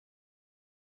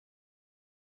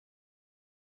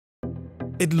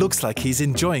It looks like he's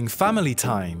enjoying family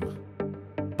time.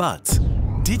 But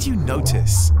did you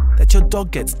notice that your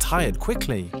dog gets tired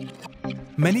quickly?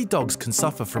 Many dogs can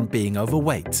suffer from being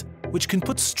overweight, which can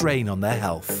put strain on their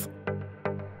health.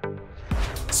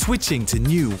 Switching to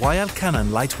new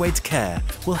Canin lightweight care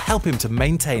will help him to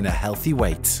maintain a healthy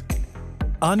weight.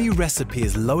 Our new recipe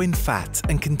is low in fat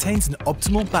and contains an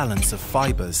optimal balance of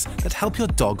fibers that help your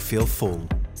dog feel full.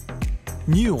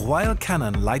 New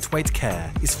Canin lightweight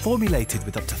care is formulated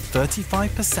with up to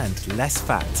 35% less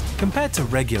fat compared to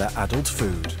regular adult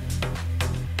food.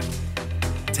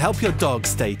 To help your dog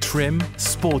stay trim,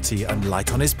 sporty and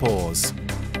light on his paws.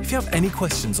 If you have any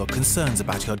questions or concerns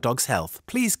about your dog's health,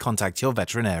 please contact your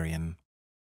veterinarian.